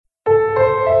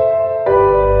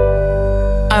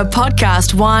A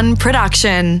Podcast One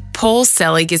production. Pauls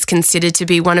Selig is considered to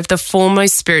be one of the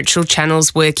foremost spiritual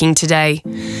channels working today.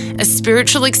 A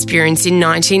spiritual experience in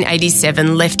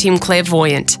 1987 left him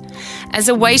clairvoyant. As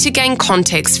a way to gain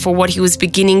context for what he was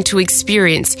beginning to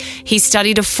experience, he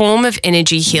studied a form of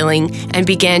energy healing and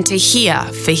began to hear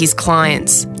for his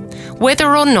clients.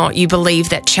 Whether or not you believe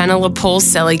that channeler Pauls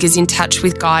Selig is in touch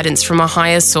with guidance from a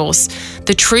higher source,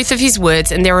 the truth of his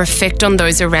words and their effect on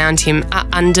those around him are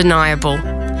undeniable.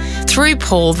 Through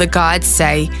Paul, the guides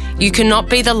say, you cannot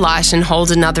be the light and hold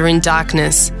another in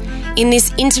darkness. In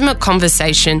this intimate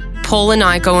conversation, Paul and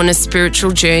I go on a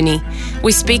spiritual journey.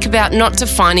 We speak about not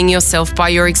defining yourself by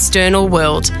your external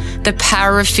world, the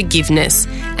power of forgiveness,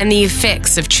 and the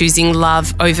effects of choosing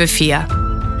love over fear.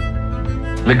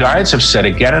 The guides have said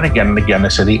again and again and again, they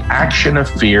say the action of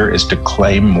fear is to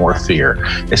claim more fear.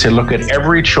 They say, look at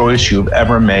every choice you've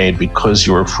ever made because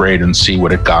you were afraid and see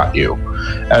what it got you.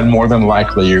 And more than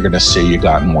likely, you're going to see you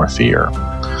got more fear.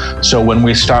 So when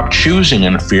we stop choosing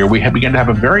in fear, we begin to have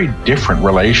a very different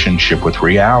relationship with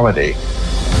reality.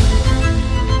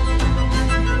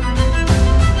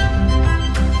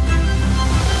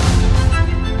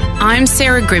 I'm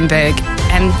Sarah Grynberg,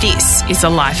 and this is A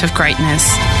Life of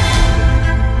Greatness.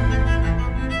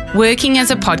 Working as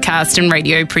a podcast and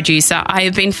radio producer, I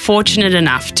have been fortunate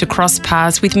enough to cross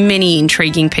paths with many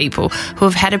intriguing people who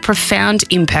have had a profound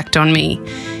impact on me.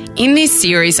 In this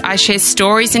series, I share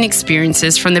stories and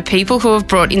experiences from the people who have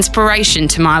brought inspiration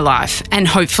to my life, and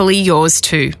hopefully yours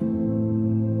too.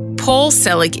 Pauls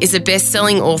Selig is a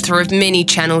best-selling author of many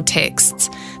channeled texts.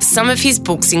 Some of his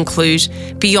books include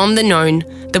Beyond the Known,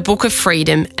 The Book of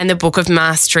Freedom, and The Book of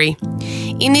Mastery.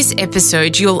 In this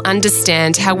episode, you'll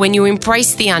understand how when you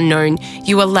embrace the unknown,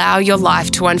 you allow your life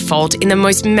to unfold in the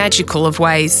most magical of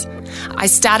ways. I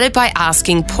started by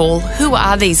asking Paul, who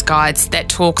are these guides that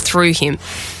talk through him?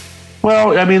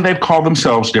 Well, I mean, they've called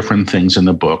themselves different things in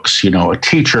the books. You know,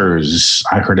 teachers,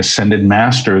 I heard ascended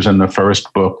masters in the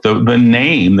first book. The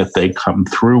name that they come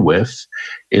through with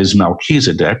is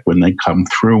Melchizedek when they come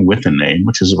through with a name,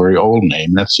 which is a very old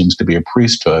name. That seems to be a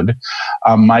priesthood.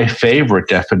 My favorite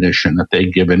definition that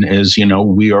they've given is, you know,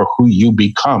 we are who you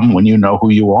become when you know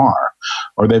who you are.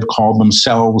 Or they've called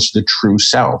themselves the true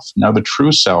self. Now, the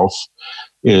true self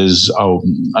is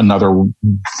another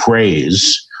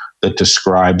phrase that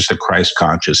describes the Christ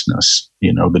consciousness,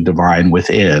 you know, the divine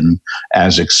within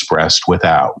as expressed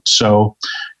without. So,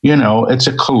 you know, it's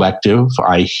a collective.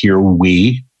 I hear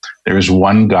we. There's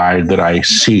one guide that I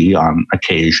see on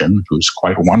occasion who's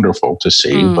quite wonderful to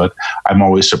see, but I'm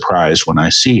always surprised when I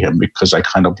see him because I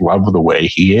kind of love the way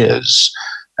he is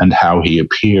and how he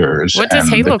appears. What does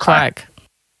he look like?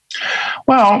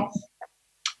 Well,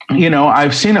 you know,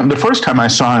 I've seen him. The first time I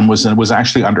saw him was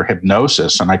actually under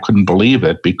hypnosis, and I couldn't believe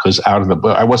it because out of the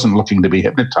book, I wasn't looking to be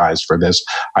hypnotized for this.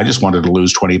 I just wanted to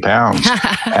lose 20 pounds.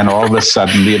 And all of a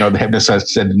sudden, you know, the hypnotist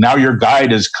said, now your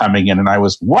guide is coming in. And I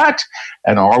was, what?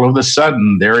 And all of a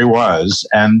sudden, there he was.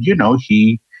 And, you know,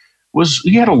 he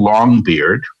had a long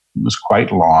beard. It was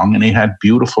quite long, and he had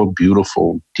beautiful,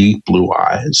 beautiful, deep blue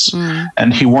eyes.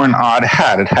 And he wore an odd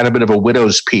hat. It had a bit of a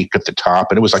widow's peak at the top,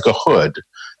 and it was like a hood.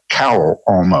 Cowl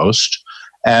almost,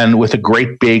 and with a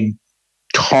great big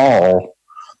tall,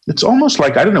 it's almost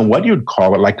like, I don't know what you'd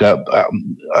call it, like a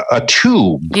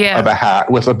tube of a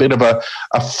hat with a bit of a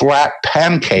flat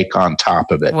pancake on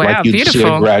top of it. Wow, like you'd see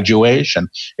at graduation.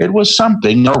 It was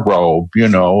something, a robe, you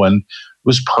know, and it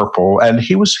was purple, and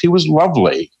he was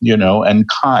lovely, you know, and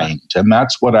kind. And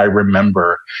that's what I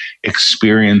remember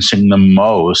experiencing the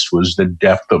most was the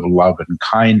depth of love and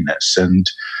kindness.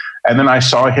 And then I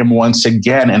saw him once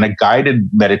again in a guided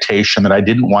meditation that I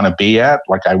didn't want to be at.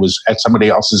 Like I was at somebody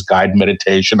else's guided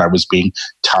meditation. I was being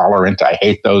tolerant. I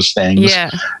hate those things.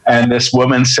 Yeah. And this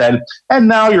woman said, and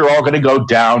now you're all going to go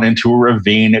down into a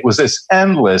ravine. It was this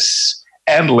endless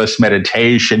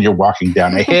meditation. You're walking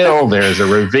down a hill. There's a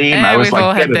ravine. I was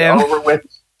like, get it over with.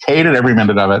 Hated every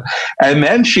minute of it. And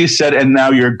then she said, and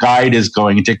now your guide is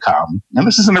going to come. And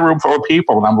this is in a room full of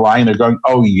people. And I'm lying there going,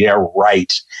 oh, yeah,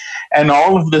 right. And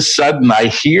all of a sudden I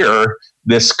hear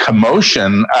this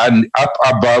commotion and up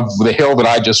above the hill that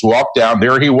I just walked down.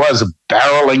 There he was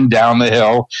barreling down the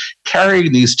hill,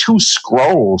 carrying these two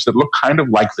scrolls that look kind of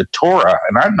like the Torah.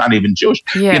 And I'm not even Jewish,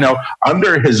 you know,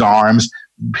 under his arms.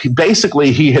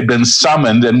 Basically, he had been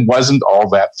summoned and wasn't all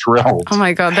that thrilled. Oh,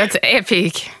 my God, that's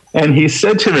epic. And he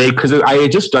said to me, because I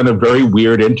had just done a very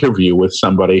weird interview with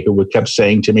somebody who kept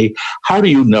saying to me, how do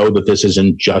you know that this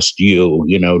isn't just you,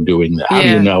 you know, doing that? How do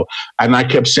you know? And I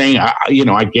kept saying, you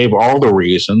know, I gave all the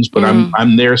reasons, but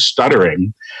I'm there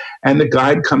stuttering. And the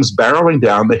guide comes barreling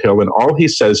down the hill, and all he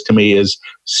says to me is,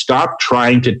 "Stop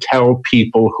trying to tell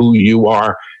people who you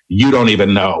are. You don't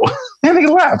even know." And he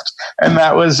left. And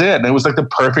that was it. And it was like the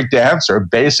perfect answer.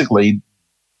 Basically,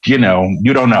 you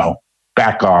don't know.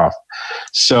 Back off.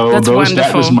 So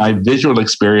that was my visual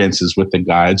experiences with the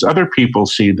guides. Other people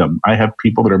see them. I have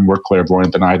people that are more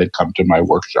clairvoyant than I that come to my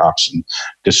workshops and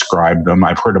describe them.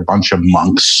 I've heard a bunch of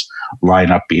monks line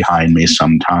up behind me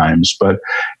sometimes, but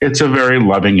it's a very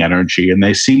loving energy, and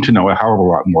they seem to know a hell of a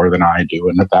lot more than I do.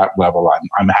 And at that level,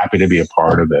 I'm happy to be a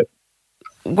part of it.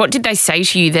 What did they say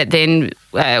to you that then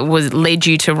led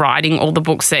you to writing all the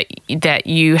books that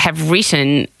you have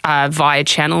written via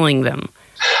channeling them?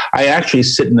 I actually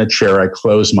sit in the chair, I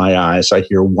close my eyes, I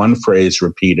hear one phrase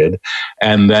repeated,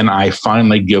 and then I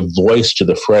finally give voice to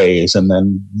the phrase, and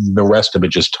then the rest of it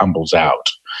just tumbles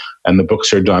out. And the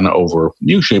books are done over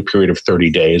usually a period of 30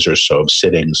 days or so of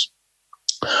sittings.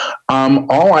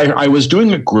 I was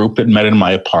doing a group that met in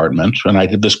my apartment, and I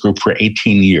did this group for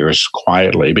 18 years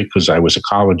quietly because I was a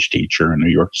college teacher in New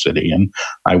York City, and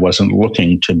I wasn't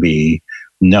looking to be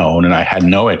known, and I had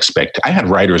I had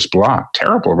writer's block,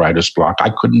 terrible writer's block.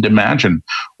 I couldn't imagine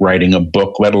writing a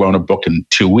book, let alone a book in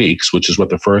 2 weeks, which is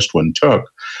what the first one took.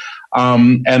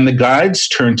 And the guides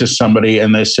turned to somebody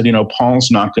and they said, Paul's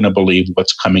not going to believe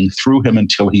what's coming through him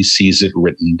until he sees it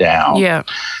written down. Yeah.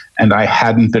 And I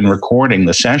hadn't been recording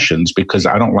the sessions because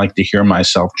I don't like to hear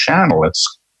myself channel.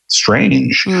 It's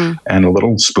strange and a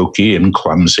little spooky and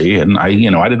clumsy. And I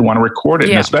didn't want to record it.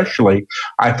 Yeah. And especially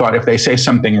I thought if they say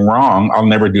something wrong, I'll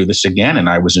never do this again. And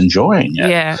I was enjoying it.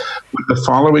 Yeah. But the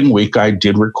following week I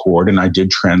did record and I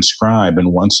did transcribe.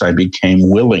 And once I became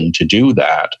willing to do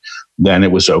that, then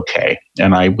it was okay.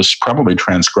 And I was probably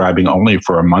transcribing only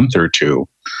for a month or two.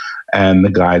 And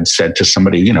the guide said to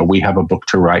somebody, we have a book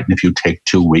to write, and if you take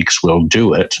 2 weeks, we'll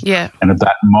do it. Yeah. And at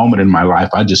that moment in my life,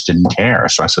 I just didn't care.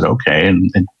 So I said, okay.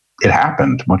 And it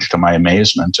happened, much to my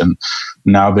amazement. And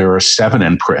now there are 7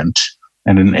 in print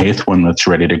and an 8th one that's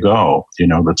ready to go,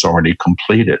 that's already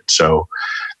completed. So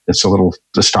it's a little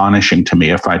astonishing to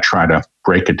me if I try to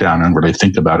break it down and really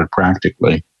think about it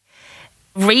practically.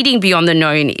 Reading Beyond the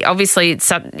Known, obviously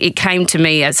it came to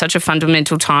me at such a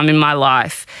fundamental time in my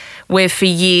life where for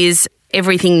years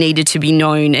everything needed to be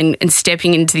known and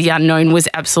stepping into the unknown was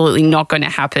absolutely not going to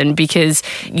happen because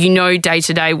day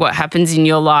to day what happens in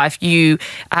your life. You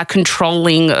are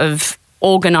controlling of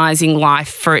organising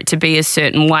life for it to be a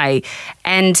certain way.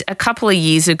 And a couple of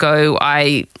years ago,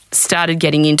 I started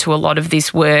getting into a lot of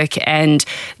this work, and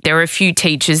there are a few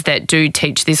teachers that do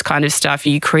teach this kind of stuff.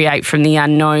 You create from the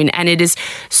unknown, and it is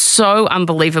so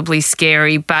unbelievably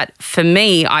scary. But for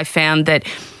me, I found that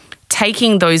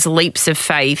taking those leaps of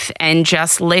faith and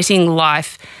just letting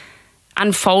life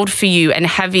unfold for you and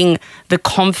having the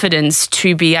confidence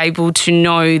to be able to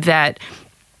know that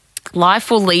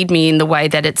life will lead me in the way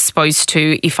that it's supposed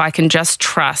to if I can just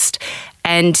trust.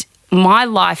 And my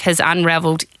life has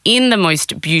unraveled in the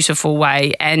most beautiful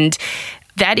way. And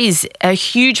that is a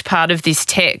huge part of this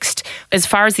text. As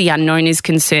far as the unknown is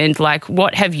concerned,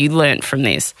 what have you learned from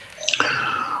this?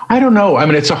 I don't know. I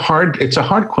mean, it's a hard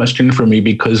question for me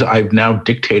because I've now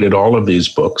dictated all of these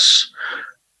books.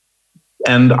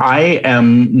 And I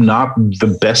am not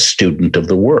the best student of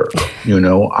the work,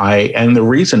 and the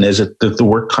reason is that the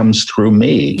work comes through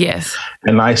me. Yes.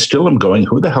 And I still am going,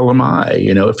 who the hell am I?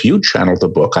 If you channeled the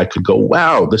book, I could go,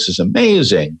 wow, this is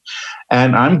amazing.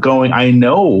 And I'm going, I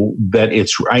know that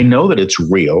it's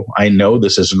real. I know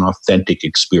this is an authentic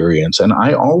experience. And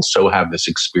I also have this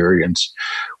experience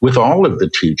with all of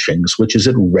the teachings, which is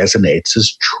it resonates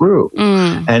as true.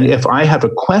 And if I have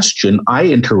a question, I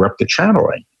interrupt the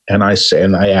channeling. And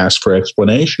I ask for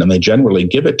explanation, and they generally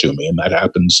give it to me. And that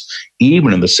happens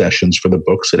even in the sessions for the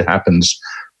books. It happens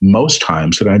most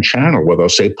times that I channel where they'll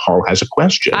say, Paul has a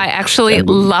question. I actually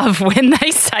love when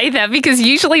they say that because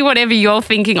usually whatever you're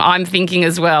thinking, I'm thinking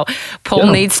as well. Paul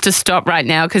needs to stop right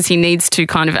now because he needs to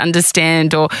kind of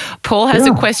understand, or Paul has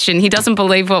a question. He doesn't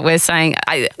believe what we're saying.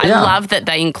 I love that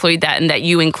they include that and that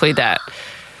you include that.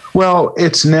 Well,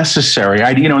 it's necessary.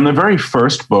 In the very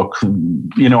first book,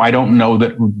 I don't know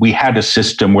that we had a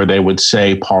system where they would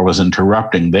say, Paul is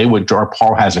interrupting. They would, or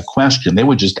Paul has a question. They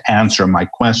would just answer my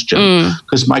question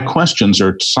because my questions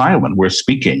are silent. We're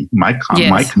speaking. My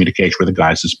communication with the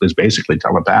guys is basically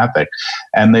telepathic.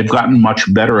 And they've gotten much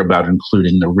better about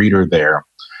including the reader there.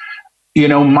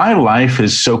 My life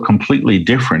is so completely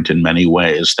different in many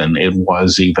ways than it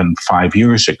was even 5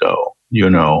 years ago.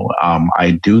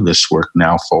 I do this work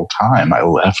now full time. I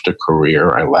left a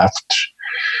career. I left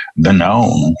the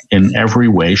known in every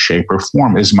way, shape, or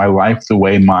form. Is my life the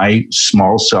way my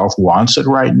small self wants it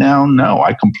right now? No,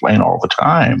 I complain all the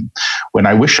time when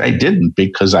I wish I didn't,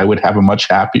 because I would have a much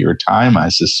happier time, I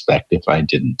suspect, if I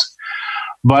didn't.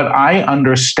 But I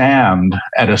understand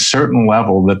at a certain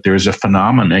level that there's a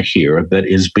phenomena here that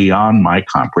is beyond my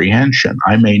comprehension.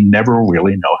 I may never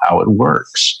really know how it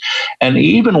works. And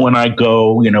even when I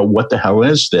go, what the hell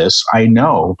is this? I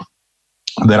know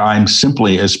that I'm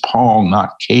simply, as Paul,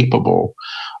 not capable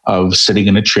of sitting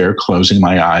in a chair, closing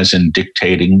my eyes and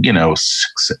dictating,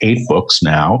 8 books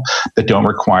now that don't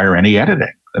require any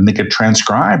editing. And they get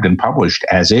transcribed and published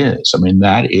as is. I mean,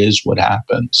 that is what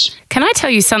happens. Can I tell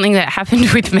you something that happened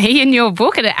with me in your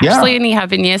book? And it actually only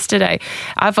happened yesterday.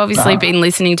 I've obviously been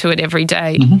listening to it every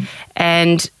day.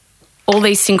 And all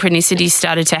these synchronicities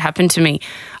started to happen to me.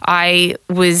 I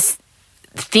was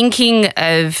thinking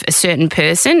of a certain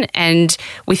person, and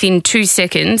within 2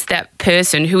 seconds, that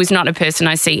person, who is not a person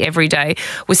I see every day,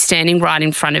 was standing right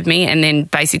in front of me, and then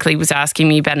basically was asking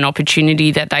me about an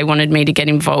opportunity that they wanted me to get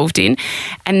involved in.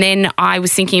 And then I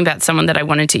was thinking about someone that I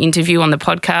wanted to interview on the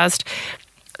podcast,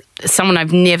 someone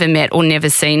I've never met or never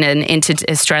seen, an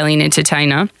Australian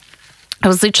entertainer. I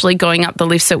was literally going up the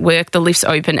lifts at work, the lifts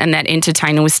open, and that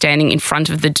entertainer was standing in front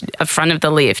of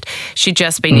the lift. She'd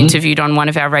just been interviewed on one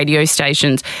of our radio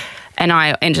stations, and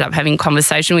I ended up having a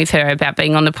conversation with her about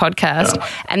being on the podcast.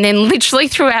 And then literally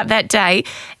throughout that day,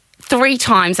 3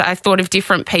 times I thought of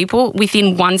different people.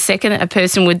 Within 1 second, a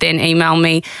person would then email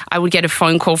me. I would get a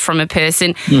phone call from a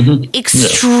person.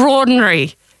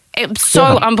 Extraordinary. It's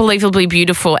so unbelievably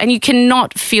beautiful, and you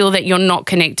cannot feel that you're not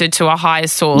connected to a higher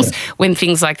source when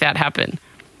things like that happen.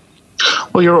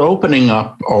 Well, you're opening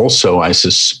up also, I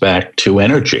suspect, to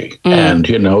energy. And,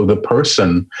 the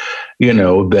person,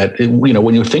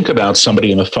 when you think about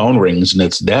somebody and the phone rings and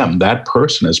it's them, that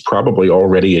person is probably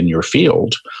already in your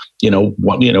field,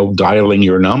 dialing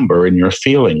your number, and you're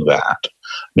feeling that.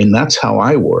 I mean, that's how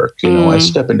I work. I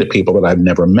step into people that I've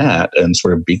never met and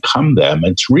sort of become them.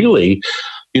 It's really,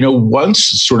 once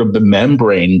sort of the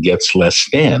membrane gets less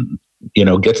thin,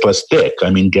 gets less thick,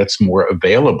 gets more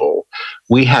available,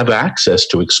 we have access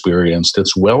to experience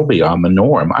that's well beyond the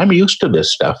norm. I'm used to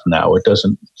this stuff now. It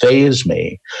doesn't faze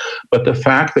me. But the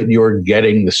fact that you're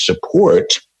getting the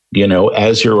support,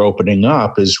 as you're opening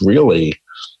up is really,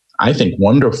 I think,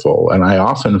 wonderful. And I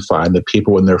often find that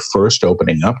people, when they're first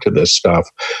opening up to this stuff,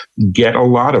 get a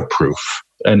lot of proof.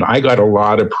 And I got a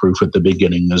lot of proof at the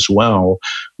beginning as well,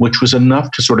 which was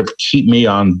enough to sort of keep me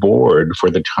on board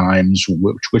for the times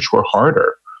which were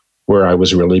harder, where I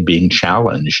was really being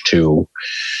challenged to,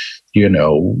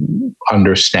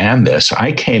 understand this.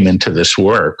 I came into this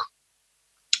work,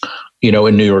 in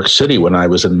New York City when I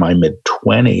was in my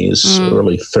mid-20s,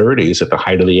 early 30s, at the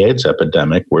height of the AIDS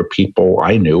epidemic, where people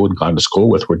I knew and gone to school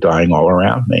with were dying all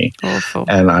around me. Awful.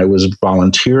 And I was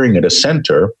volunteering at a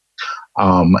center.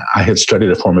 I had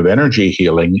studied a form of energy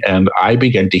healing, and I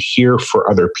began to hear for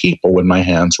other people when my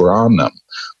hands were on them.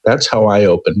 That's how I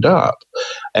opened up.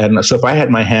 And so if I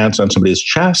had my hands on somebody's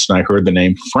chest and I heard the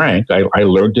name Frank, I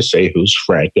learned to say, who's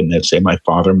Frank? And they'd say my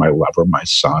father, my lover, my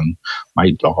son,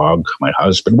 my dog, my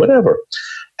husband, whatever.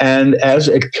 And as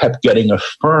it kept getting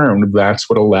affirmed, that's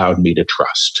what allowed me to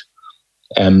trust.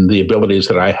 And the abilities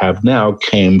that I have now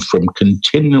came from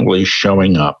continually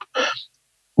showing up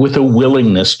with a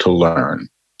willingness to learn,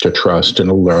 to trust, and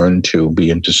to learn to be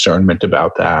in discernment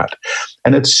about that.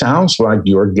 And it sounds like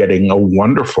you're getting a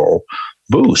wonderful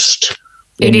boost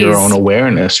in your own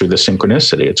awareness through the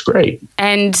synchronicity. It's great.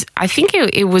 And I think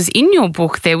it was in your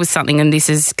book, there was something, and this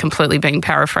is completely being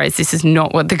paraphrased, this is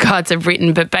not what the cards have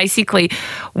written, but basically,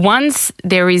 once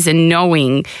there is a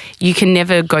knowing, you can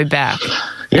never go back.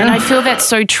 Yeah. And I feel that's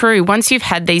so true. Once you've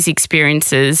had these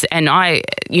experiences, and I,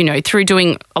 through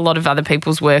doing a lot of other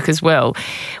people's work as well,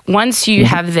 once you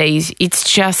have these,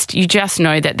 it's just, you just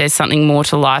know that there's something more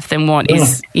to life than what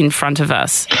is in front of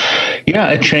us. Yeah,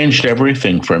 it changed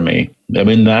everything for me.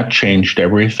 That changed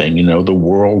everything. The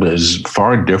world is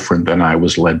far different than I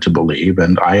was led to believe.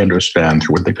 And I understand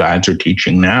through what the guides are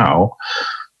teaching now,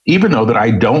 even though that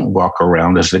I don't walk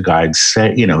around as the guides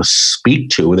say, speak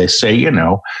to, they say,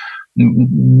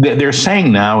 they're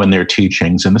saying now in their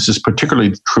teachings, and this is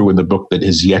particularly true in the book that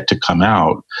is yet to come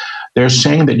out, they're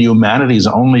saying that humanity's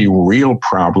only real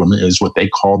problem is what they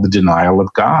call the denial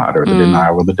of God or the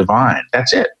denial of the divine.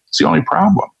 That's it. It's the only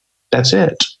problem. That's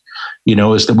it.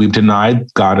 Is that we've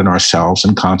denied God in ourselves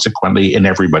and consequently in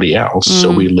everybody else.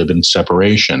 So we live in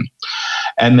separation.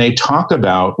 And they talk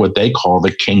about what they call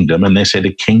the kingdom. And they say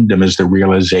the kingdom is the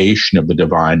realization of the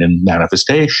divine and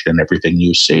manifestation in everything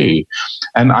you see.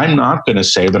 And I'm not going to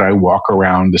say that I walk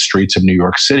around the streets of New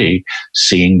York City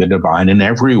seeing the divine in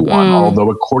everyone, although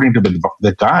according to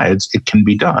the guides, it can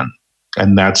be done.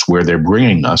 And that's where they're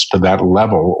bringing us, to that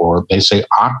level, or they say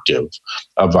octave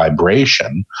of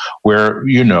vibration, where,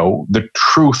 the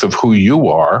truth of who you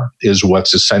are is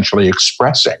what's essentially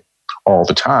expressing all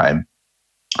the time.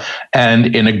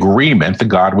 And in agreement, the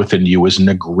God within you is in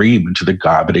agreement to the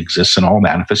God that exists in all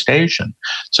manifestation.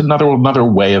 It's another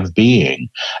way of being.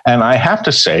 And I have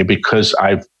to say, because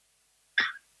I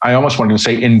almost wanted to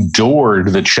say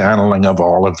endured the channeling of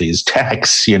all of these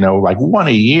texts, like one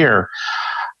a year,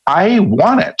 I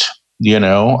want it.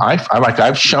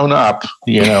 I've shown up,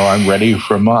 I'm ready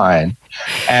for mine.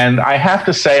 And I have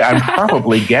to say, I'm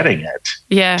probably getting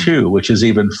it too, which is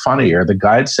even funnier. The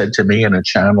guide said to me in a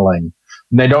channeling,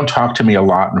 and they don't talk to me a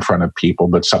lot in front of people,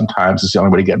 but sometimes it's the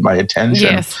only way to get my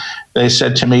attention. Yes. They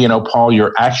said to me, Paul,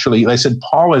 they said,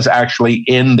 Paul is actually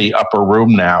in the upper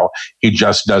room now. He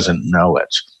just doesn't know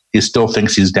it. He still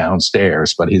thinks he's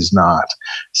downstairs, but he's not.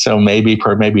 So maybe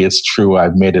it's true.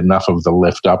 I've made enough of the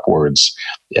lift upwards,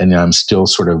 and I'm still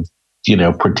sort of,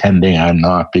 pretending I'm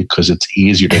not, because it's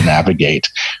easier to navigate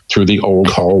through the old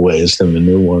hallways than the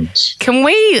new ones.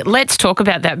 Let's talk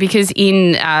about that, because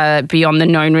in Beyond the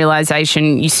Known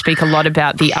Realization, you speak a lot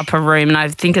about the upper room, and I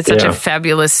think it's such a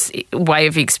fabulous way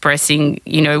of expressing,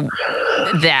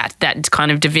 that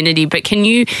kind of divinity. But can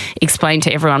you explain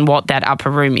to everyone what that upper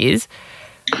room is?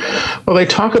 Well, they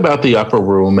talk about the upper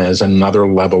room as another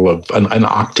level of an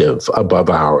octave above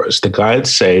ours. The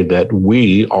guides say that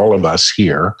we, all of us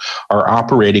here, are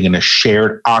operating in a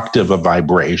shared octave of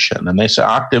vibration. And they say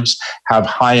octaves have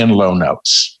high and low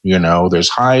notes. There's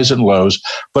highs and lows,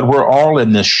 but we're all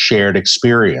in this shared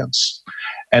experience.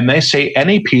 And they say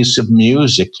any piece of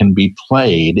music can be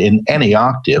played in any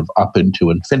octave up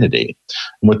into infinity.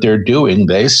 And what they're doing,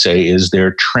 they say, is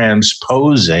they're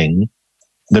transposing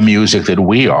the music that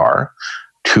we are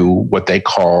to what they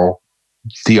call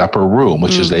the upper room,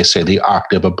 which is, they say, the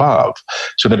octave above.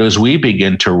 So that as we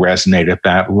begin to resonate at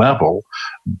that level,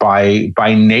 by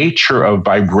nature of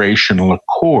vibrational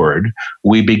accord,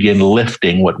 we begin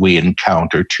lifting what we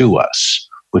encounter to us,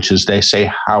 which is, they say,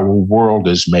 how a world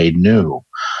is made new.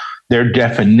 Their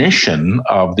definition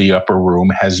of the upper room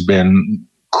has been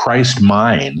Christ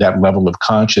mind, that level of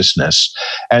consciousness.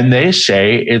 And they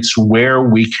say it's where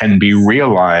we can be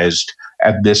realized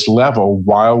at this level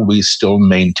while we still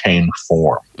maintain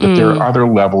form. But there are other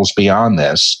levels beyond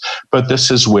this, but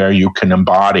this is where you can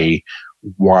embody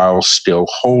while still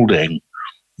holding,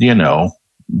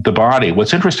 the body.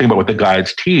 What's interesting about what the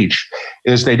guides teach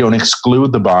is they don't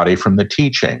exclude the body from the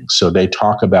teaching. So they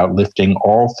talk about lifting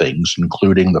all things,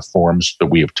 including the forms that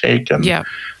we have taken,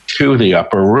 to the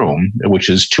upper room, which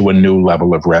is to a new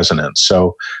level of resonance.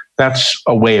 So that's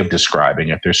a way of describing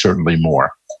it. There's certainly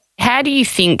more. How do you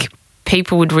think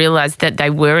people would realize that they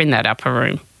were in that upper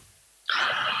room?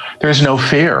 There's no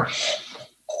fear.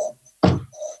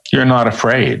 You're not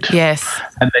afraid. Yes.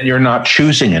 And then you're not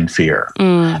choosing in fear.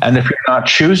 And if you're not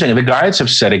choosing, the guides have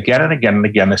said again and again and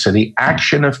again, they say the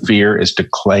action of fear is to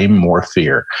claim more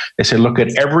fear. They say, look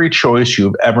at every choice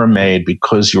you've ever made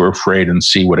because you're afraid and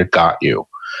see what it got you.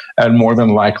 And more than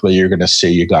likely, you're going to see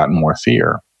you got more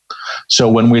fear. So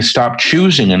when we stop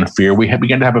choosing in fear, we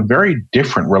begin to have a very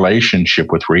different relationship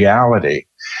with reality.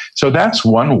 So that's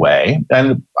one way.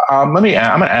 And I'm going to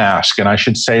ask, and I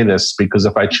should say this because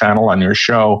if I channel on your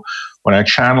show, when I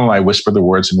channel, I whisper the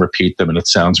words and repeat them, and it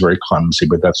sounds very clumsy,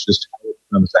 but that's just how it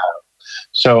comes out.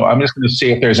 So I'm just going to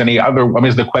see if there's any other,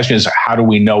 the question is, how do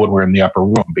we know when we're in the upper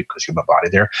room? Because you've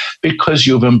embodied there. Because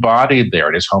you've embodied there.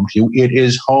 It is home to you. It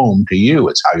is home to you.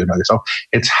 It's how you know yourself.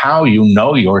 It's how you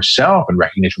know yourself in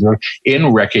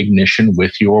recognition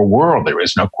with your world. There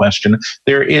is no question.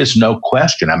 There is no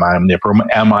question. Am I in the upper room?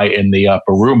 Am I in the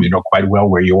upper room? You know quite well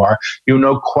where you are. You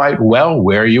know quite well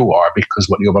where you are because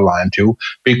what you have aligned to,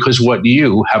 because what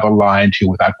you have aligned to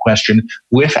without question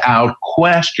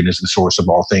is the source of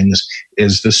all things,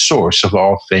 is the source of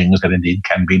all things that indeed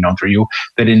can be known through you,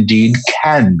 that indeed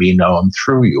can be known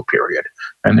through you, period.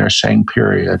 And they're saying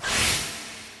period.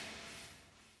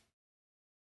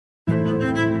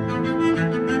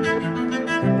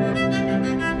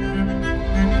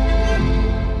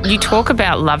 You talk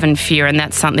about love and fear, and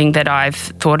that's something that I've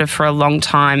thought of for a long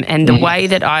time. And the way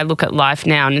that I look at life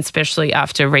now, and especially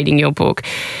after reading your book,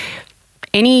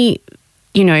 any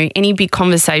big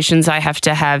conversations I have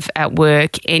to have at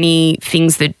work, any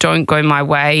things that don't go my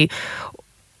way,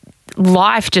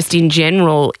 life just in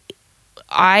general,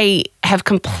 I have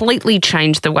completely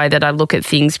changed the way that I look at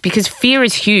things, because fear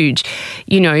is huge.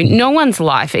 No one's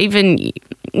life, even,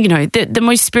 the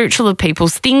most spiritual of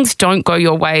people's, things don't go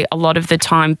your way a lot of the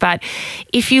time. But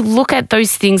if you look at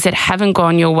those things that haven't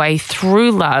gone your way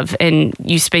through love, and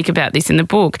you speak about this in the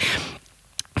book,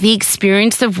 the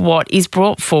experience of what is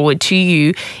brought forward to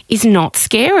you is not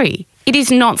scary. It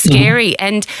is not scary.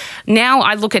 And now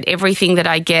I look at everything that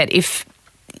I get. If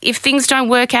things don't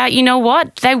work out, you know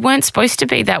what? They weren't supposed to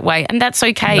be that way. And that's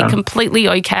okay, completely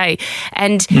okay.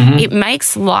 And it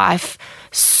makes life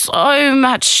so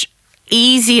much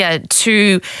easier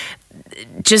to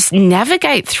just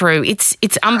navigate through. It's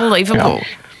unbelievable.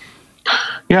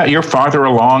 Yeah, you're farther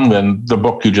along than the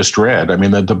book you just read. I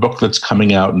mean, the book that's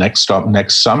coming out next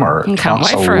summer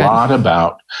talks a lot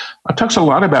about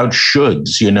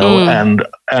shoulds,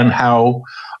 and how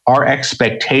our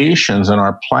expectations and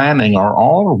our planning are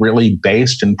all really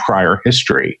based in prior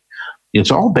history. It's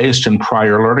all based in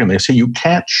prior learning. They say you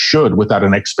can't should without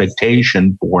an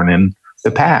expectation born in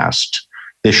the past.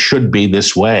 This should be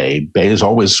this way. Bay is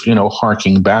always,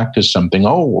 harking back to something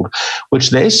old, which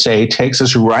they say takes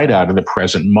us right out of the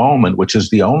present moment, which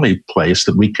is the only place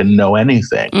that we can know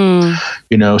anything.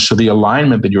 So the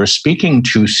alignment that you're speaking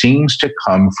to seems to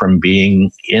come from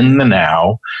being in the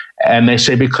now. And they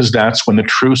say because that's when the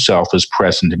true self is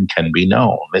present and can be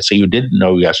known. They say you didn't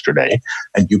know yesterday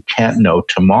and you can't know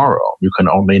tomorrow. You can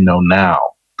only know now.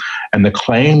 And the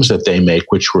claims that they make,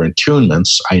 which were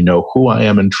attunements, I know who I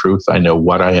am in truth, I know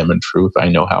what I am in truth, I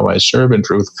know how I serve in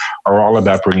truth, are all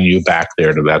about bringing you back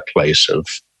there to that place of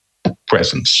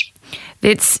presence.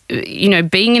 It's,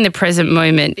 being in the present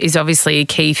moment is obviously a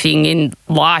key thing in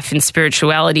life and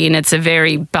spirituality, and it's a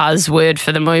very buzzword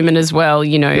for the moment as well,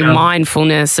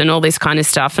 mindfulness and all this kind of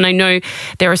stuff. And I know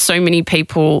there are so many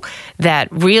people that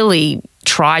really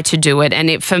try to do it,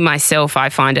 and for myself, I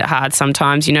find it hard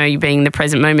sometimes. You being in the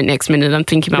present moment, next minute I'm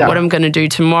thinking about what I'm going to do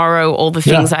tomorrow, all the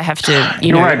things I have to,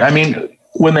 You're right. I mean,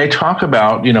 when they talk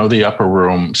about, the upper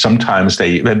room, sometimes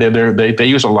they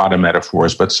use a lot of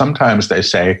metaphors, but sometimes they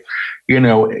say,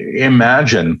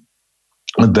 imagine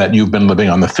that you've been living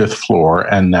on the 5th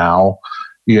floor and now,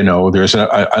 there's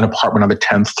an apartment on the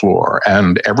 10th floor,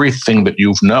 and everything that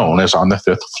you've known is on the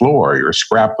 5th floor, your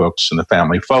scrapbooks and the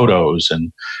family photos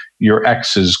and your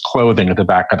ex's clothing at the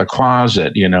back of the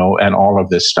closet, and all of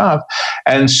this stuff.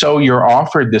 And so you're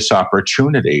offered this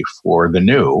opportunity for the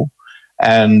new.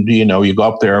 And, you go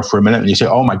up there for a minute and you say,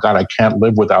 oh my God, I can't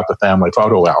live without the family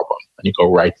photo album. And you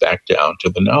go right back down to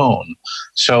the known.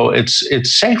 So it's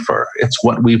safer. It's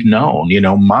what we've known.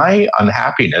 My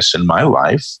unhappiness in my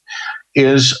life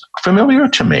is familiar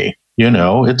to me.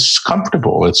 It's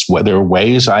comfortable. It's whether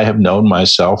ways I have known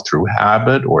myself through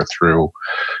habit or through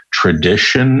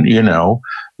tradition,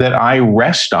 that I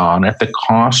rest on at the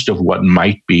cost of what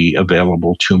might be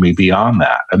available to me beyond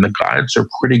that. And the guides are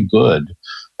pretty good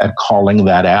at calling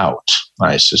that out,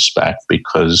 I suspect,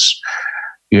 because,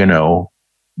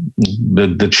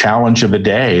 the challenge of a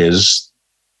day is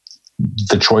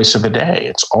the choice of a day.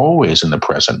 It's always in the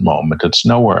present moment. It's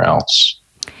nowhere else.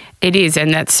 It is,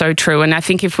 and that's so true. And I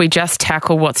think if we just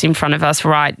tackle what's in front of us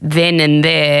right then and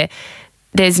there,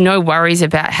 there's no worries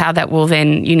about how that will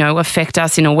then, affect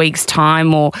us in a week's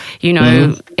time or,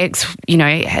 then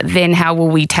how will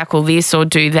we tackle this or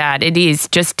do that? It is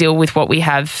just deal with what we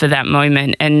have for that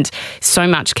moment. And so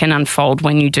much can unfold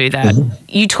when you do that.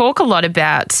 You talk a lot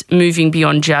about moving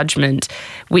beyond judgment,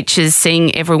 which is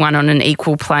seeing everyone on an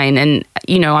equal plane. And,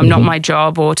 I'm not my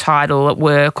job or title at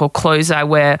work or clothes I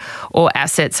wear or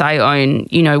assets I own.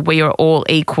 We are all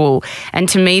equal. And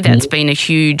to me, that's been a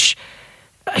huge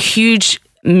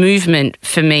movement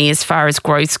for me as far as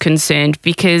growth's concerned,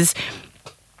 because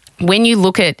when you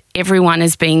look at everyone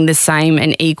as being the same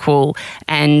and equal,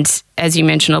 and as you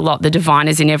mentioned a lot, the divine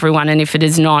is in everyone, and if it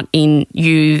is not in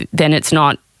you, then it's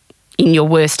not in your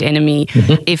worst enemy.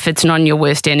 If it's not in your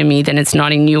worst enemy, then it's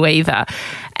not in you either.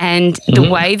 And the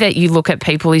way that you look at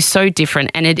people is so different,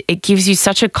 and it gives you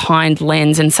such a kind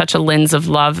lens and such a lens of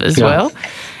love as well.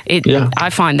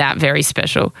 I find that very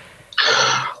special.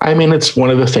 I mean, it's one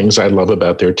of the things I love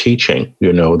about their teaching.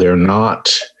 It's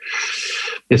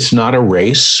not a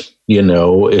race.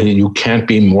 You can't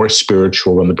be more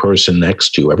spiritual than the person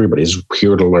next to you. Everybody's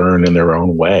here to learn in their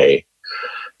own way.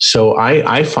 So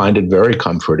I find it very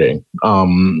comforting.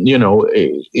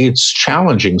 It's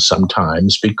challenging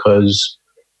sometimes because,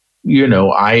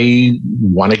 I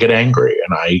want to get angry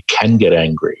and I can get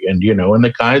angry. And, and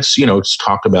the guides,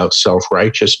 talk about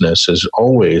self-righteousness as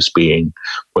always being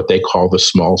what they call the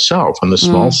small self. And the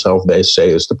small self, they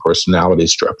say, is the personality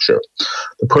structure.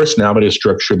 The personality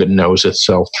structure that knows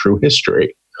itself through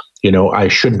history. I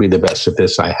should be the best at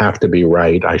this. I have to be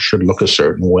right. I should look a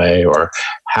certain way or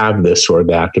have this or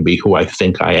that to be who I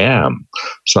think I am.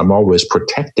 So I'm always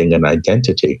protecting an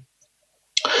identity.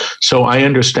 So I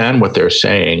understand what they're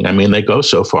saying. I mean, they go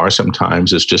so far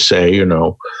sometimes as to say,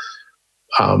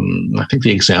 I think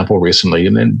the example recently,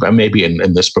 and then maybe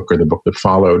in this book or the book that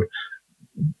followed,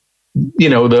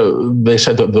 they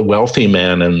said that the wealthy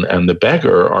man and the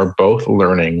beggar are both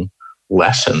learning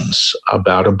lessons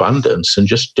about abundance in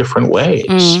just different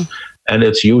ways. And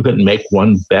it's you that make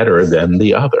one better than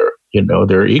the other.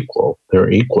 They're equal. They're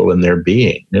equal in their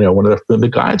being. One of the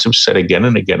guides have said again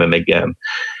and again and again,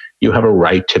 you have a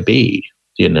right to be.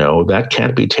 That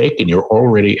can't be taken. You're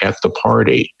already at the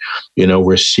party.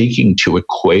 We're seeking to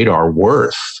equate our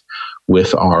worth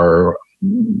with our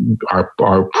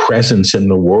presence in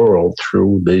the world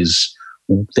through these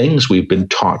things we've been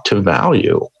taught to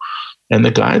value. And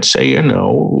the guides say,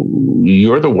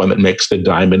 you're the one that makes the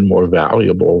diamond more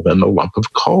valuable than the lump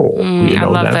of coal. I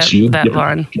love that's that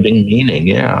line. Giving meaning.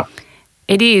 Yeah.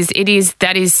 It is.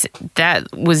 That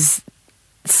was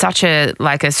such a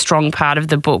strong part of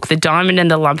the book. The diamond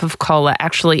and the lump of coal are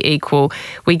actually equal.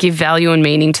 We give value and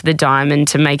meaning to the diamond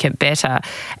to make it better.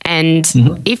 And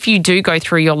if you do go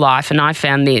through your life, and I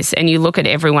found this, and you look at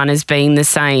everyone as being the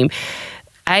same,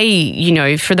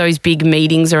 for those big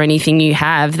meetings or anything you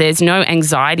have, there's no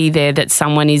anxiety there that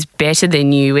someone is better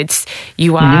than you.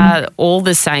 You are all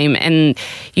the same. And,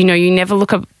 you never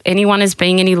look at anyone as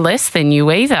being any less than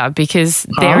you either, because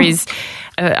there is...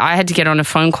 I had to get on a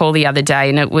phone call the other day,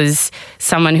 and it was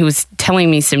someone who was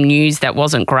telling me some news that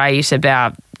wasn't great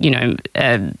about,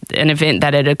 an event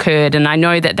that had occurred. And I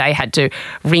know that they had to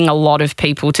ring a lot of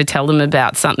people to tell them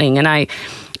about something. And I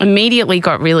immediately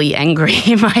got really angry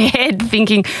in my head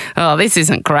thinking, oh, this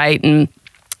isn't great. And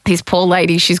this poor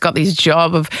lady, she's got this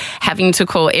job of having to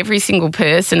call every single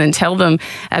person and tell them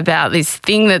about this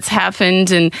thing that's happened.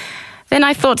 And then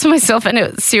I thought to myself, and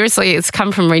it's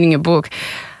come from reading a book,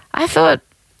 I thought,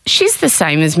 she's the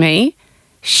same as me.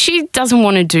 She doesn't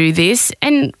want to do this.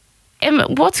 And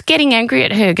what's getting angry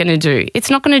at her going to do?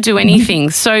 It's not going to do anything.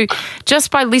 So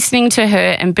just by listening to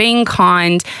her and being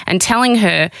kind and telling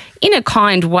her in a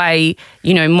kind way,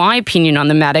 my opinion on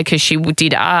the matter, because she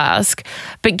did ask,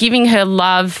 but giving her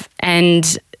love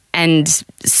and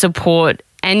support.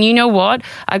 And you know what?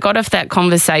 I got off that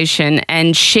conversation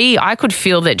and I could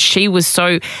feel that she was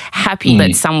so happy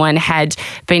that someone had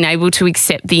been able to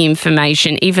accept the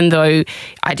information, even though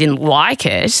I didn't like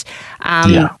it,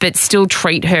 but still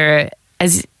treat her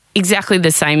as exactly the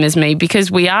same as me,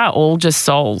 because we are all just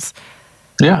souls.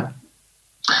 Yeah.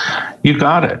 You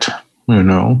got it.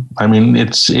 I mean,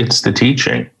 it's the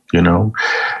teaching,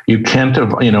 you can't,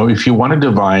 if you want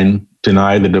to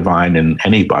deny the divine in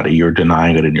anybody, you're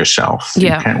denying it in yourself.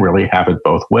 Yeah. You can't really have it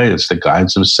both ways. The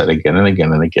guides have said again and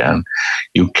again and again,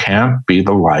 you can't be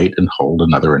the light and hold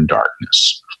another in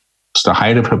darkness. It's the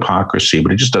height of hypocrisy,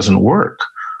 but it just doesn't work.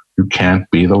 You can't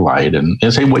be the light. And they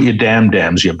say, what you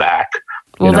damns you back.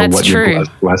 Well, that's what true.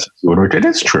 It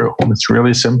is true. It's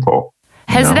really simple.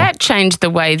 Has that changed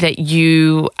the way that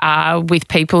you are with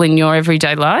people in your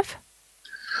everyday life?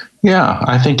 Yeah,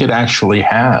 I think it actually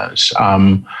has.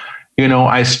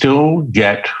 I still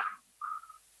get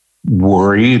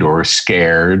worried or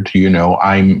scared.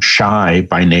 I'm shy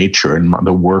by nature, and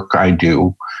the work I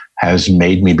do has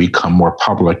made me become more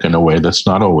public in a way that's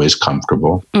not always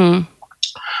comfortable.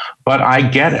 But I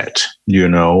get it.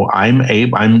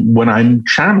 When I'm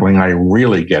channeling, I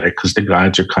really get it because the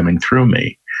guides are coming through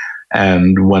me.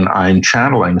 And when I'm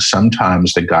channeling,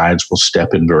 sometimes the guides will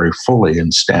step in very fully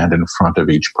and stand in front of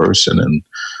each person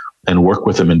and work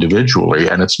with them individually.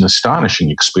 And it's an astonishing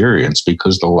experience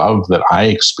because the love that I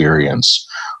experience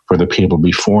for the people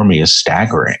before me is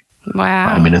staggering. Wow.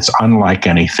 I mean, it's unlike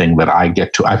anything that I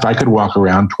get to. If I could walk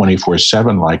around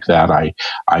 24/7 like that, I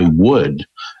would.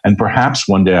 And perhaps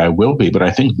one day I will be, but I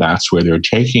think that's where they're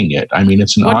taking it. I mean,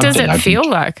 it's an odd thing. What does it feel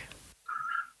like?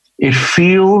 It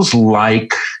feels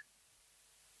like...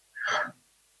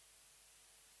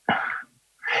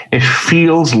 It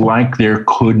feels like there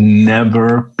could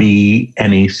never be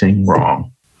anything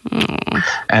wrong.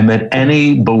 And that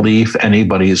any belief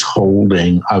anybody is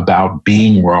holding about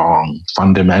being wrong,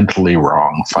 fundamentally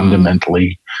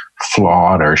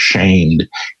flawed or shamed,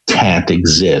 can't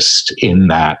exist in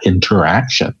that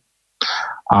interaction.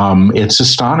 It's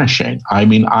astonishing. I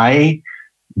mean, I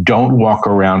don't walk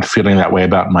around feeling that way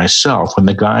about myself. When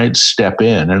the guides step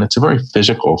in, and it's a very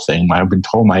physical thing, I've been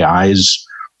told my eyes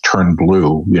turn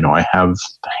blue. I have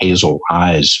hazel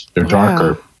eyes. They're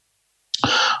darker.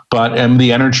 But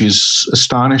the energy is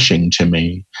astonishing to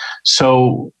me.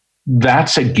 So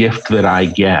that's a gift that I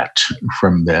get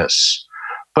from this.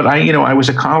 But I was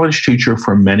a college teacher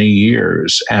for many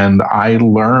years, and I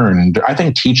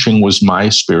think teaching was my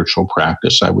spiritual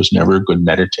practice. I was never a good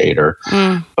meditator.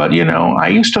 But, I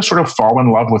used to sort of fall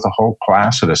in love with the whole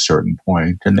class at a certain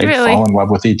point, and they'd fall in love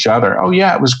with each other. Oh,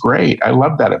 yeah, it was great. I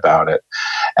loved that about it.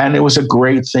 And it was a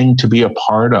great thing to be a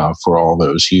part of for all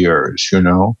those years,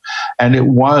 And it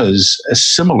was a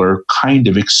similar kind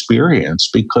of experience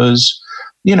because,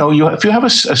 if you have a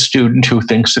student who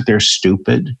thinks that they're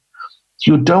stupid,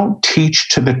 you don't teach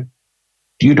to the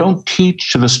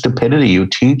stupidity. You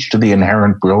teach to the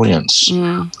inherent brilliance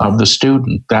of the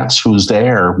student. That's who's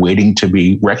there waiting to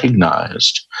be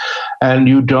recognized. And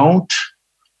you don't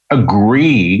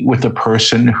agree with the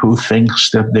person who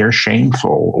thinks that they're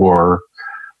shameful or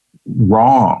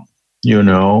wrong.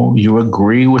 You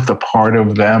agree with the part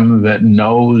of them that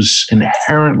knows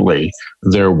inherently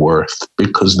their worth,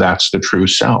 because that's the true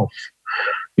self.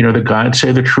 The guides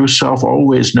say the true self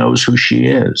always knows who she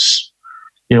is.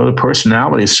 The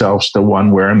personality self's the one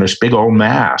wearing this big old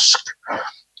mask.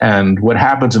 And what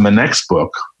happens in the next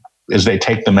book is they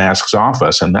take the masks off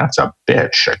us, and that's a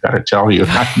bitch. I got to tell you,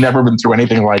 I've never been through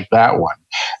anything like that one.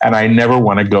 And I never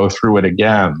want to go through it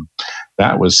again.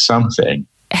 That was something.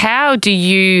 How do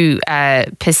you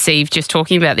perceive, just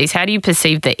talking about this, how do you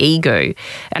perceive the ego?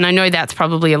 And I know that's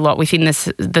probably a lot within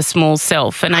the small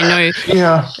self. And I know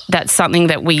that's something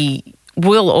that we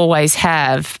will always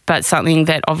have, but something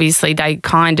that obviously they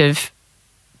kind of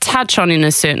touch on in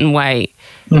a certain way.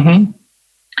 Mm-hmm.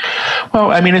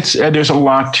 Well, I mean, there's a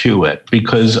lot to it,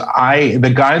 because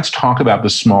the guides talk about the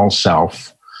small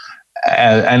self,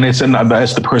 and it's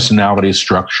as the personality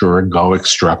structure, egoic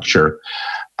structure.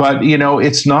 But,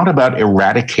 it's not about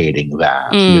eradicating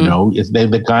that.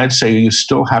 The guides say you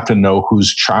still have to know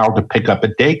whose child to pick up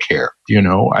at daycare.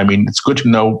 I mean, it's good to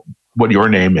know what your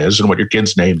name is and what your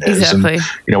kid's name is, and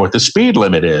what the speed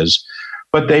limit is.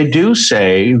 But they do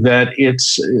say that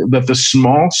that the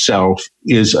small self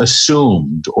is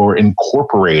assumed or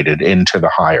incorporated into the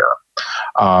higher,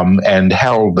 and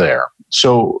held there.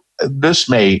 So this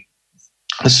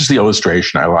is the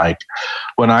illustration I like.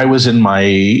 When I was in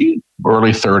my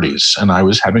early 30s and I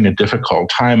was having a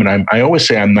difficult time, and I always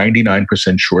say I'm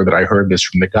 99% sure that I heard this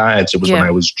from the guides. It was when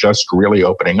I was just really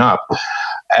opening up,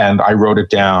 and I wrote it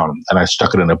down and I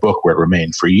stuck it in a book where it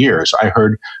remained for years. I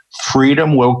heard,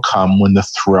 freedom will come when the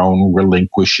throne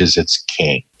relinquishes its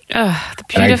king. Oh,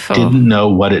 beautiful. And I didn't know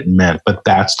what it meant, but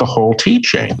that's the whole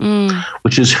teaching,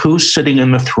 which is who's sitting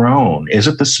in the throne. Is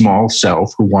it the small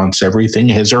self who wants everything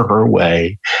his or her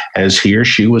way, as he or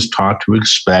she was taught to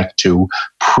expect, to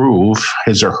prove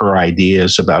his or her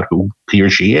ideas about who he or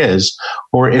she is?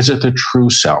 Or is it the true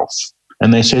self?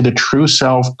 And they say the true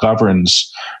self governs,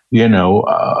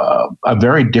 a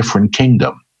very different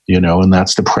kingdom. And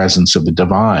that's the presence of the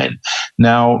divine.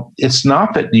 Now, it's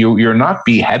not that you're not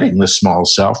beheading the small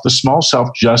self. The small self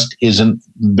just isn't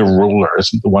the ruler,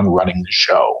 isn't the one running the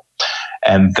show.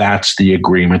 And that's the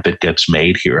agreement that gets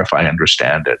made here, if I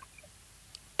understand it.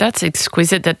 That's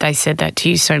exquisite that they said that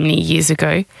to you so many years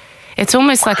ago. It's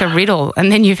almost like a riddle,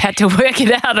 and then you've had to work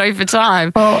it out over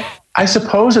time. Well, I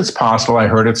suppose it's possible I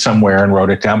heard it somewhere and wrote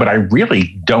it down, but I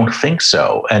really don't think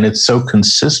so. And it's so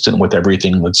consistent with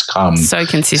everything that's come so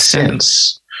consistent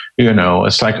since.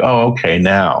 It's like, oh, okay,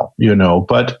 now,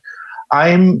 but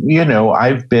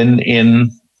I've been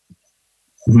in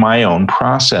my own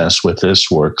process with this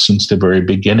work since the very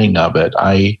beginning of it.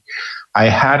 I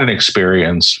had an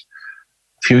experience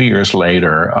a few years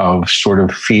later of sort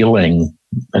of feeling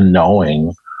and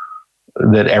knowing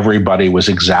that everybody was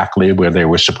exactly where they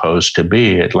were supposed to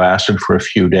be. It lasted for a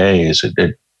few days.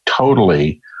 It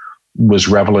totally was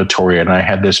revelatory. And I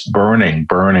had this burning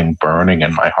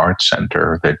in my heart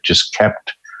center that just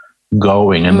kept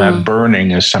going. And that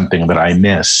burning is something that I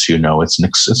miss. It's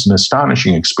an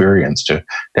astonishing experience to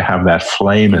have that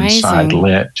flame inside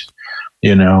lit.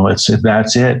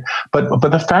 That's it.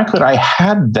 But the fact that I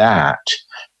had that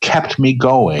kept me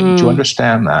going. Do you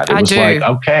understand that? It was like,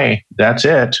 okay, that's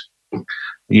it.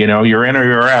 You're in or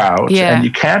you're out, and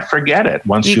you can't forget it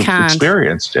once you've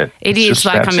experienced it. It is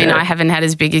like, I haven't had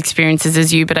as big experiences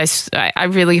as you, but I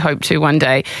really hope to one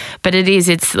day. But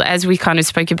it's as we kind of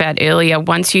spoke about earlier,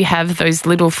 once you have those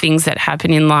little things that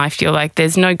happen in life, you're like,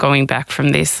 there's no going back from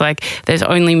this. Like, there's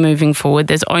only moving forward.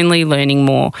 There's only learning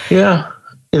more. Yeah.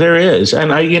 There is.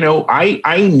 And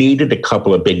I needed a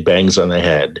couple of big bangs on the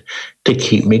head to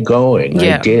keep me going.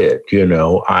 Yeah. I did.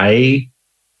 I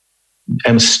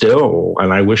am still,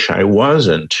 and I wish I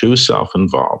wasn't, too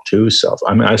self-involved,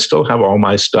 I still have all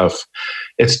my stuff.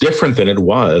 It's different than it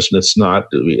was, and it's not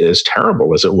as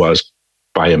terrible as it was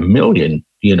by a million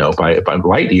by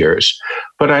light years.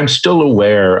 But I'm still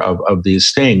aware of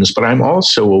these things. But I'm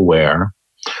also aware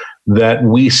that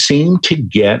we seem to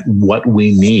get what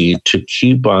we need to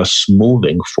keep us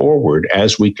moving forward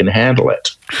as we can handle it.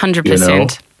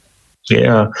 100%.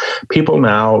 Yeah. People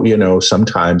now,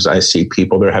 sometimes I see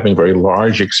people, they're having very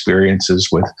large experiences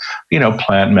with,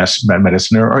 plant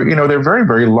medicine or they're very,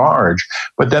 very large.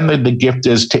 But then the gift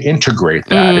is to integrate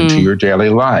that into your daily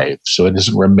life. So it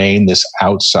doesn't remain this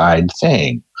outside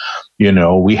thing.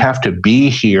 We have to be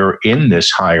here in this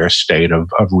higher state of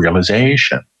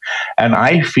realization. And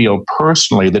I feel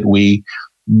personally that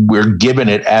we're given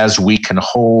it as we can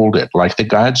hold it. Like the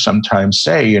guides sometimes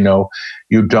say, you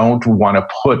don't want to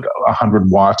put 100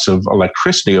 watts of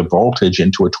electricity, of voltage,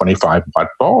 into a 25-watt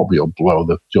bulb. You'll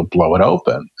blow it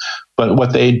open. But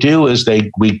what they do is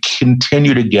we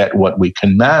continue to get what we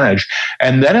can manage,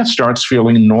 and then it starts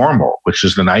feeling normal, which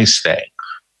is the nice thing.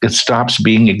 It stops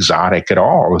being exotic at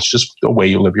all. It's just the way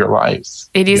you live your life.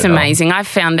 It is amazing. I've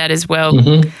found that as well.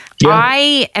 Mm-hmm. Yeah.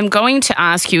 I am going to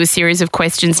ask you a series of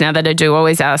questions now that I do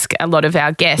always ask a lot of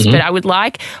our guests, but I would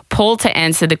like Paul to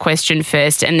answer the question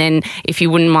first, and then if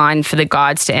you wouldn't mind for the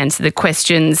guides to answer the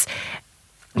questions.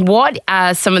 What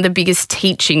are some of the biggest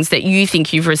teachings that you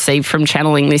think you've received from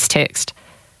channeling this text?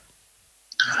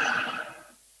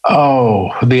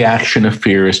 Oh, the action of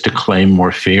fear is to claim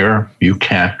more fear. You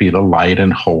can't be the light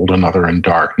and hold another in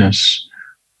darkness.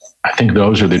 I think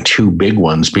those are the two big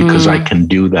ones because I can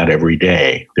do that every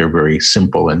day. They're very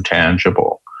simple and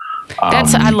tangible.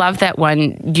 I love that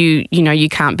one. You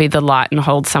can't be the light and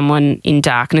hold someone in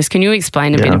darkness. Can you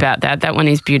explain a bit about that? That one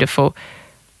is beautiful.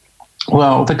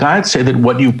 Well, the guides say that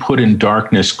what you put in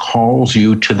darkness calls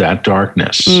you to that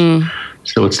darkness.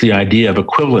 So it's the idea of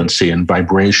equivalency and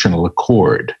vibrational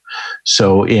accord.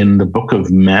 So in the Book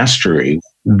of Mastery,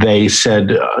 they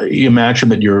said, imagine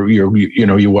that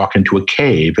you walk into a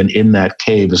cave, and in that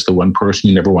cave is the one person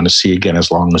you never want to see again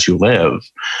as long as you live.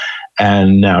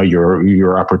 And now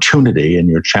your opportunity and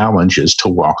your challenge is to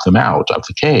walk them out of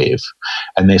the cave.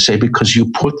 And they say, because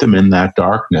you put them in that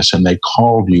darkness and they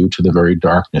called you to the very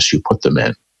darkness you put them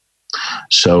in.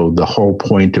 So the whole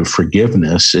point of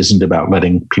forgiveness isn't about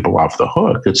letting people off the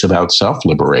hook. It's about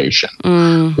self-liberation.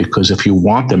 Because if you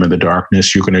want them in the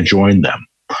darkness, you're going to join them.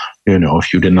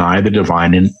 If you deny the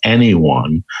divine in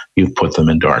anyone, you've put them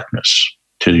in darkness.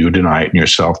 Till you deny it in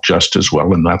yourself just as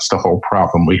well. And that's the whole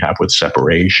problem we have with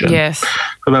separation. Yes.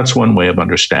 So that's one way of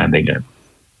understanding it.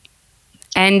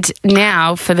 And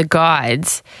now for the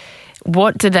guides,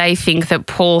 what do they think that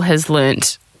Paul has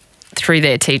learnt through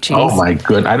their teachings? Oh my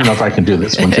good. I don't know if I can do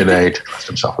this one today, to trust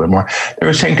himself a bit more. They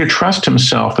were saying to trust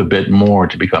himself a bit more,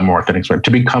 to become more authentic, to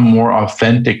become more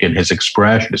authentic in his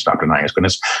expression, to stop denying his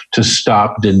goodness, to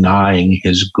stop denying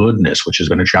his goodness, which has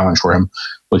been a challenge for him,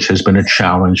 to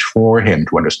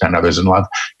understand others in love,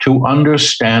 to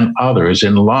understand others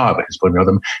in love, his ability to know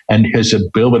them, and his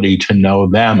ability to know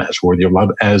them as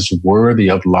worthy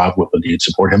of love will indeed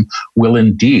support him,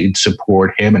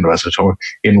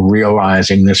 in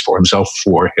realizing this for himself.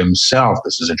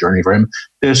 This is a journey for him.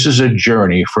 This is a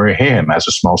journey for him as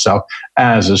a small self.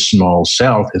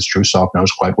 His true self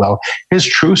knows quite well. His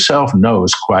true self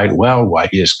knows quite well why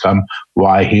he has come,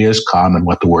 and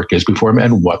what the work is before him,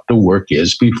 and what the work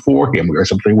is before him. We are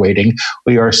simply waiting.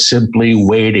 We are simply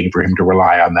waiting for him to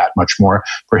rely on that much more,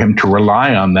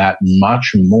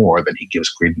 than he gives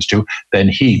credence to,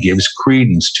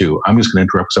 I'm just going to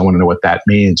interrupt because I want to know what that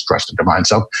means. Trust the divine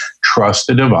self. Trust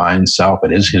the divine self.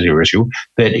 It is his issue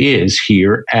that is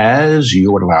here as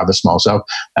you would allow the small self,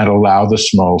 and allow the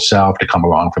small self to come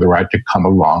along for the ride, You'll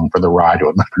have a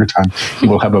much better time. You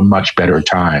will have a much better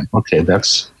time. Okay,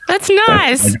 that's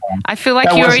nice. I feel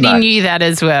like you already knew that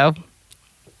as well.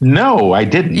 No, I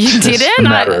didn't. You didn't? As a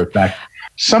matter of fact,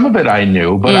 some of it I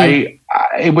knew, but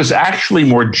it was actually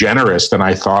more generous than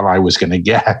I thought I was going to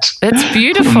get. It's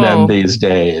beautiful. From them these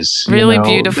days. Really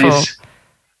beautiful.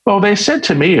 They said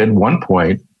to me at one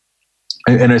point,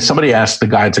 and somebody asked the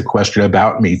guides a question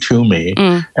about me to me,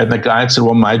 and the guide said,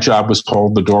 well, my job was to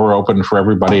hold the door open for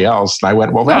everybody else. And I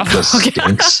went, well, that just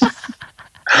stinks.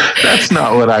 That's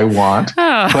not what I want.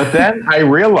 But then I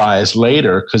realized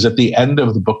later, because at the end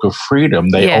of the Book of Freedom,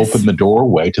 they opened the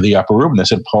doorway to the upper room. They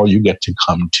said, Paul, you get to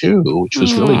come too, which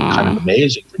was really kind of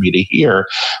amazing for me to hear.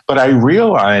 But I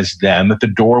realized then that the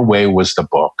doorway was the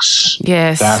books.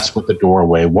 Yes. That's what the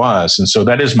doorway was. And so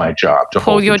that is my job, to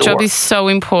hold the door. Paul, your job is so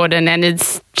important, and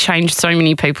it's changed so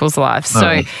many people's lives.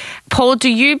 So, Paul, do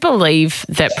you believe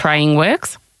that praying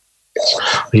works?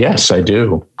 Yes, I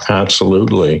do.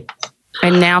 Absolutely.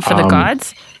 And now for the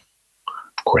guides?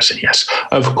 course and yes.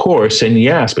 Of course and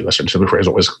yes, because prayer is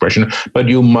always expression, but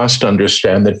you must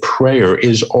understand that prayer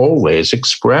is always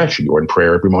expression. You're in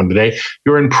prayer every moment of the day.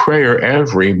 You're in prayer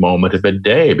every moment of the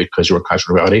day because you're a conscious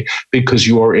reality, because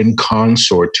you are in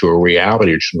consort to a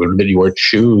reality that you are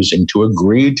choosing to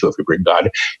agree to.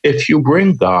 If you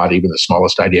bring God, even the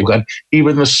smallest idea of God,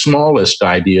 even the smallest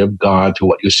idea of God to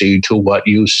what you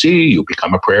see, you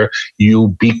become a prayer.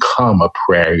 You become a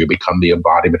prayer. You become the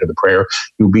embodiment of the prayer.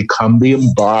 You become the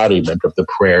embodiment of the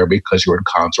prayer because you're in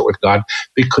consort with God,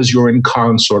 because you're in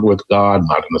consort with God,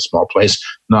 not in a small place,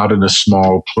 not in a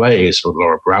small place with a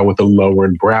lower brow, with a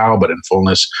lowered brow, but in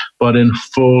fullness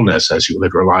as you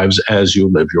live your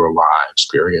lives,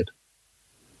 period.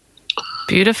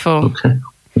 Beautiful. Okay.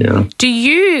 Yeah.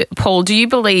 Paul, do you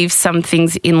believe some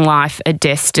things in life are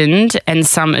destined and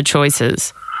some are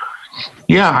choices?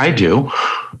 Yeah, I do.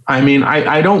 I mean,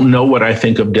 I don't know what I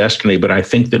think of destiny, but I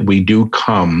think that we do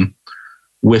come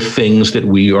with things that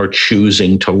we are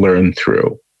choosing to learn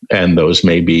through. And those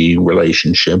may be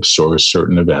relationships or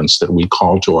certain events that we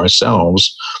call to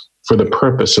ourselves for the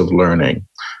purpose of learning.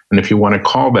 And if you want to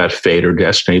call that fate or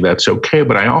destiny, that's okay.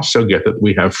 But I also get that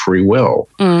we have free will.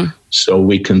 So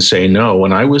we can say no.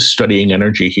 When I was studying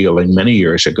energy healing many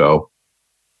years ago,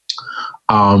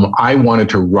 I wanted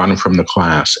to run from the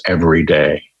class every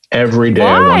day. Every day.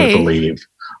 Why? I wanted to leave.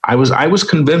 I was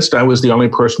convinced I was the only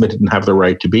person that didn't have the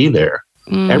right to be there.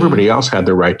 Everybody else had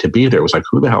the right to be there. It was like,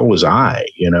 who the hell was I,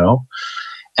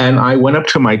 And I went up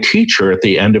to my teacher at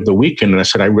the end of the weekend and I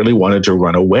said, I really wanted to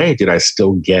run away. Did I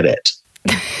still get it?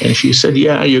 And she said,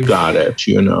 yeah, you got it,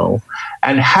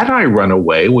 And had I run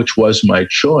away, which was my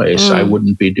choice, I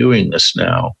wouldn't be doing this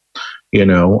now.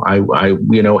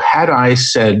 Had I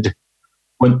said,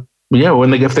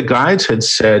 if the guides had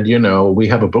said, we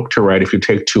have a book to write, if you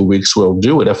take 2 weeks, we'll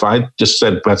do it. If I just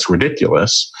said, that's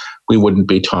ridiculous, we wouldn't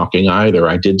be talking either.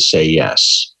 I did say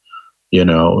yes,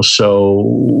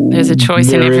 so there's a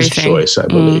choice in everything. There is choice, I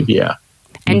believe, yeah.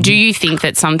 And do you think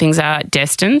that some things are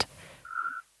destined?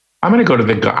 I'm going to go to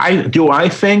the guide. Do I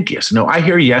think? Yes. No, I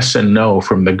hear yes and no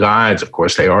from the guides. Of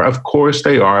course they are. Of course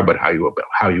they are. But how you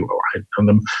align to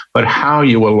them, but how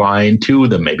you align to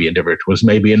them may be in different ways,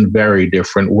 maybe in very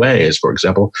different ways. For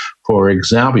example,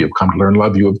 you've come to learn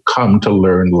love. You have come to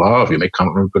learn love. You may come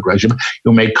to learn a good relationship.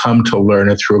 You may come to learn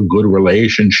it through a good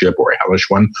relationship or a hellish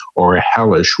one or a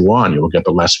hellish one. You will get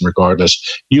the lesson regardless.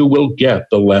 You will get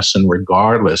the lesson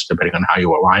regardless, depending on how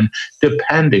you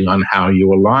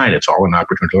align, It's all an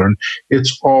opportunity to learn.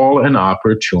 It's all an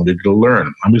opportunity to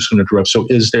learn. I'm just going to interrupt. So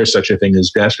is there such a thing as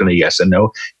destiny? Yes and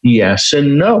no. Yes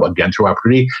and no. Again, through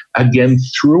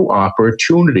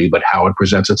opportunity. But how it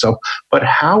presents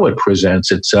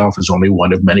itself is only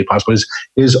one of many possibilities,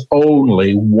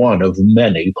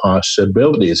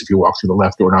 If you walk through the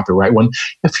left door, not the right one.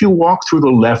 If you walk through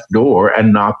the left door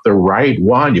and not the right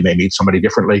one, you may meet somebody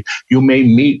differently. You may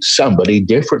meet somebody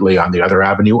differently on the other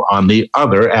avenue,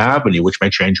 which may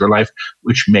change your life,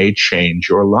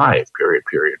 period.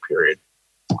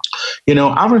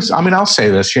 I'll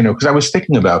say this, because I was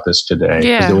thinking about this today,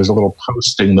 because there was a little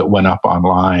posting that went up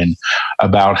online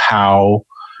about how,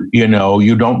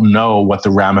 you don't know what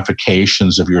the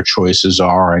ramifications of your choices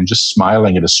are, and just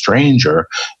smiling at a stranger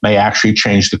may actually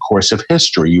change the course of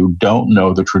history. You don't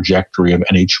know the trajectory of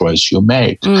any choice you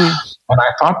make. And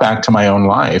I thought back to my own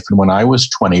life, and when I was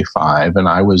 25 and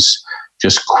I was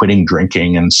just quitting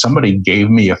drinking, and somebody gave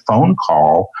me a phone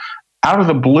call out of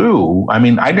the blue. I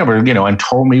never, and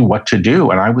told me what to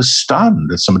do. And I was stunned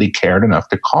that somebody cared enough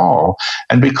to call.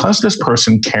 And because this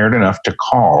person cared enough to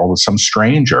call, some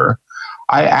stranger,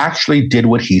 I actually did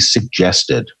what he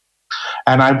suggested.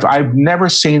 And I've never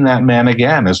seen that man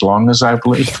again as long as I've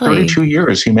lived. 32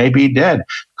 years. He may be dead.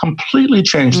 Completely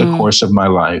changed the course of my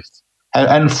life.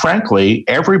 And frankly,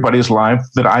 everybody's life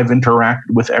that I've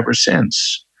interacted with ever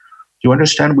since. Do you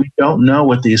understand? We don't know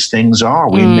what these things are.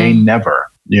 We may never,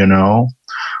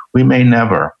 We may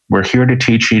never. We're here to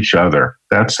teach each other.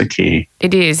 That's the key.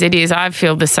 It is. I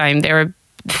feel the same. There are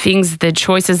the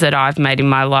choices that I've made in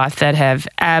my life that have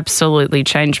absolutely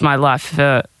changed my life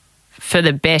for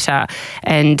the better.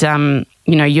 And,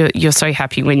 you're so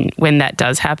happy when that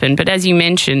does happen. But as you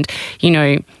mentioned,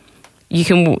 you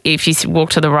can, if you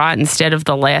walk to the right instead of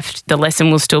the left, the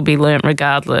lesson will still be learnt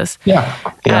regardless. Yeah.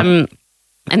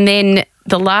 And then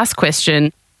the last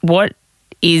question, what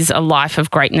is a life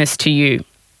of greatness to you?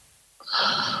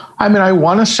 I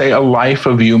want to say a life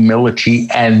of humility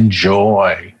and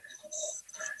joy.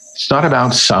 It's not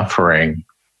about suffering.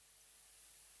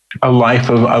 A life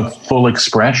of full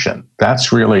expression.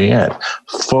 That's really it.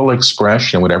 Full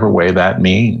expression, whatever way that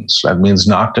means. That means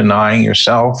not denying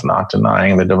yourself, not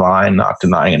denying the divine, not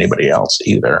denying anybody else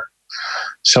either.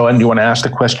 So, and you want to ask the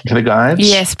question to the guides?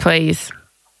 Yes, please.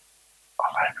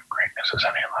 A life of greatness is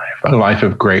any life. A life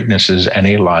of greatness is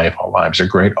any life. All lives are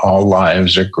great. All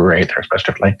lives are great. They're expressed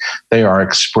differently. They are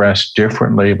expressed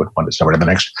differently, but one is no better than the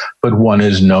next. But one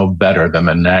is no better than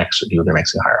the next. You either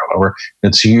makes it higher or lower.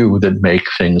 It's you that make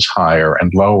things higher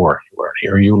and lower. You learn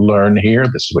here. You learn here.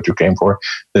 This is what you came for.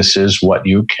 This is what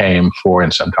you came for.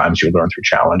 And sometimes you learn through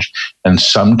challenge. And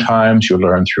sometimes you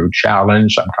learn through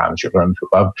challenge. Sometimes you learn through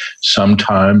love.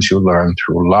 Sometimes you learn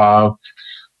through love.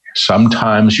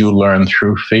 Sometimes you learn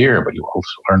through fear, but you also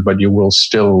learn, but you will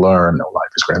still learn. No life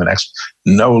is greater than the next.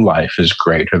 No life is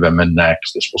greater than the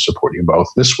next. This will support you both.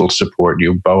 This will support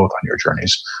you both on your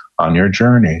journeys. On your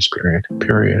journeys, period.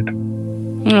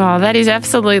 Oh, that is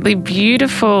absolutely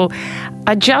beautiful.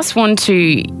 I just want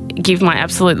to give my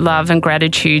absolute love and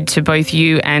gratitude to both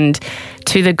you and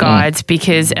to the guides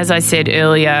because, as I said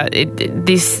earlier,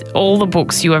 all the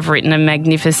books you have written are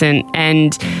magnificent,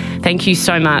 and thank you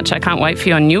so much. I can't wait for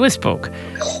your newest book.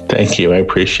 Thank you. I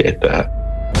appreciate that.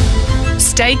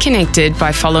 Stay connected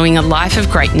by following A Life of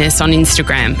Greatness on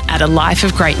Instagram at A Life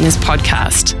of Greatness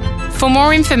Podcast. For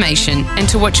more information and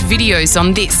to watch videos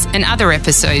on this and other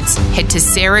episodes, head to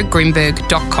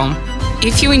sarahgrynberg.com.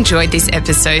 If you enjoyed this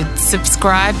episode,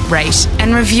 subscribe, rate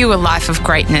and review A Life of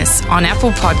Greatness on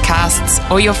Apple Podcasts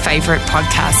or your favourite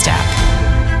podcast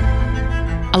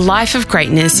app. A Life of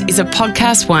Greatness is a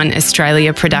Podcast One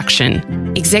Australia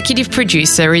production. Executive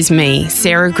producer is me,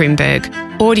 Sarah Grynberg.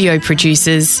 Audio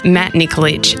producers Matt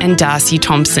Nikolic and Darcy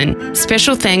Thompson.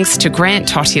 Special thanks to Grant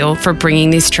Tottill for bringing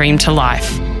this stream to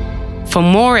life. For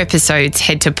more episodes,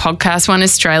 head to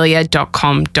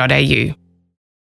podcastoneaustralia.com.au.